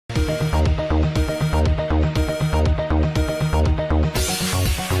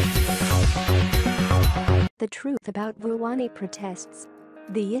The truth about Vuwani protests.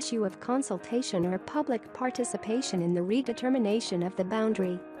 The issue of consultation or public participation in the redetermination of the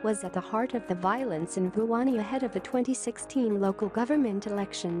boundary was at the heart of the violence in Vuwani ahead of the 2016 local government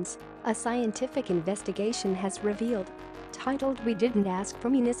elections, a scientific investigation has revealed. Titled "We Didn't Ask for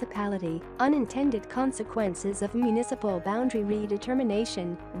Municipality, Unintended Consequences of Municipal Boundary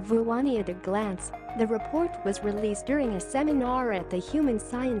Redetermination, Vuwani at a Glance," the report was released during a seminar at the Human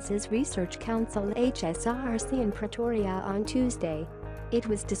Sciences Research Council (HSRC) in Pretoria on Tuesday. It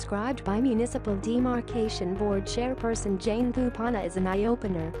was described by Municipal Demarcation Board chairperson Jane Thupana as an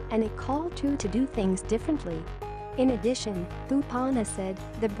eye-opener and a call to do things differently. In addition, Thupana said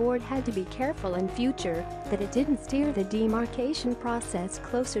the board had to be careful in future that it didn't steer the demarcation process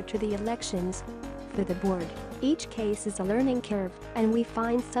closer to the elections. For the board, each case is a learning curve and we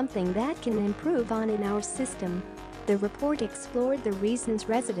find something that can improve on in our system. The report explored the reasons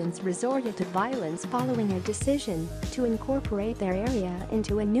residents resorted to violence following a decision to incorporate their area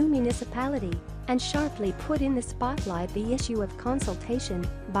into a new municipality and sharply put in the spotlight the issue of consultation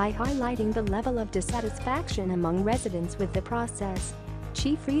by highlighting the level of dissatisfaction among residents with the process.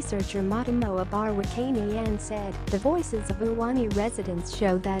 Chief researcher Matamo Abarwakanian said the voices of Vuwani residents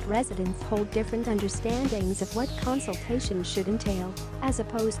show that residents hold different understandings of what consultation should entail, as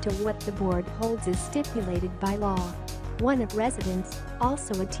opposed to what the board holds is stipulated by law. One of residents,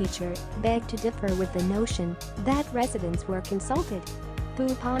 also a teacher, begged to differ with the notion that residents were consulted.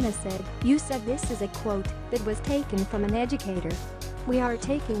 Thupana said, "You said this is a quote that was taken from an educator. We are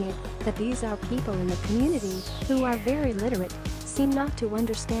taking it that these are people in the community who are very literate, seem not to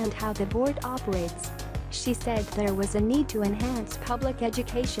understand how the board operates." She said there was a need to enhance public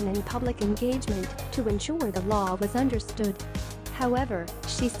education and public engagement to ensure the law was understood. However,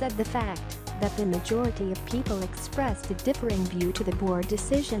 she said the fact that the majority of people expressed a differing view to the board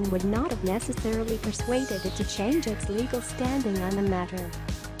decision would not have necessarily persuaded it to change its legal standing on the matter.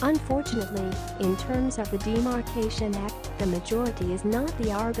 Unfortunately, in terms of the Demarcation Act, the majority is not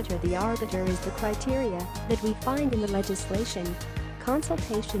the arbiter is the criteria that we find in the legislation.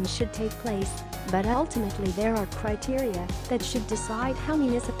 Consultation should take place, but ultimately there are criteria that should decide how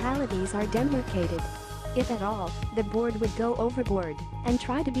municipalities are demarcated. If at all, the board would go overboard and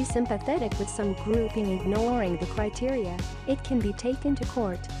try to be sympathetic with some grouping ignoring the criteria, it can be taken to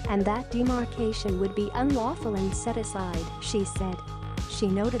court, and that demarcation would be unlawful and set aside, she said. She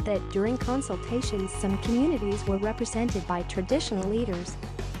noted that during consultations some communities were represented by traditional leaders.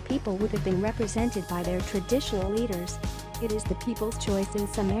 People would have been represented by their traditional leaders. It is the people's choice in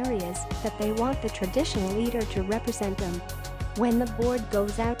some areas that they want the traditional leader to represent them. When the board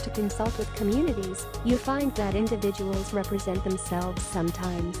goes out to consult with communities, you find that individuals represent themselves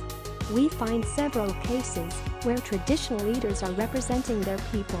sometimes. We find several cases where traditional leaders are representing their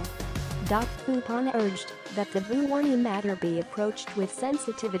people. Dr. Thupana urged that the Vuwani matter be approached with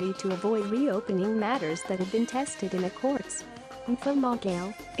sensitivity to avoid reopening matters that have been tested in the courts.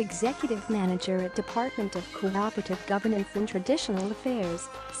 Mfumagale, executive manager at Department of Cooperative Governance and Traditional Affairs,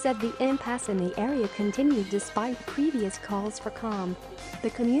 said the impasse in the area continued despite previous calls for calm. The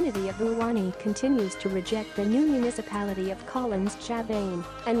community of Vuwani continues to reject the new municipality of Collins Chabane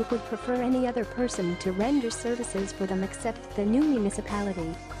and would prefer any other person to render services for them except the new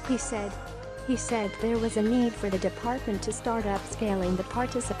municipality, he said. He said there was a need for the department to start upscaling the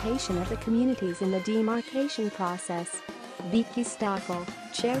participation of the communities in the demarcation process. Vicky Stoffel,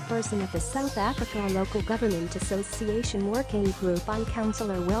 chairperson of the South Africa Local Government Association Working Group on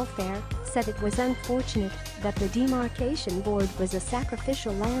Councillor Welfare, said it was unfortunate that the Demarcation Board was a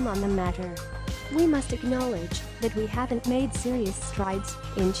sacrificial lamb on the matter. "We must acknowledge that we haven't made serious strides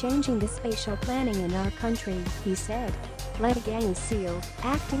in changing the spatial planning in our country," he said. Legang Seal,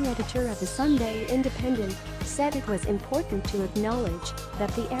 acting editor of the Sunday Independent, said it was important to acknowledge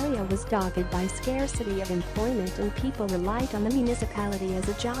that the area was dogged by scarcity of employment and people relied on the municipality as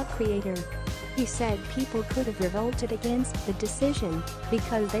a job creator. He said people could have revolted against the decision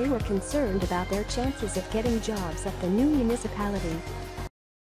because they were concerned about their chances of getting jobs at the new municipality.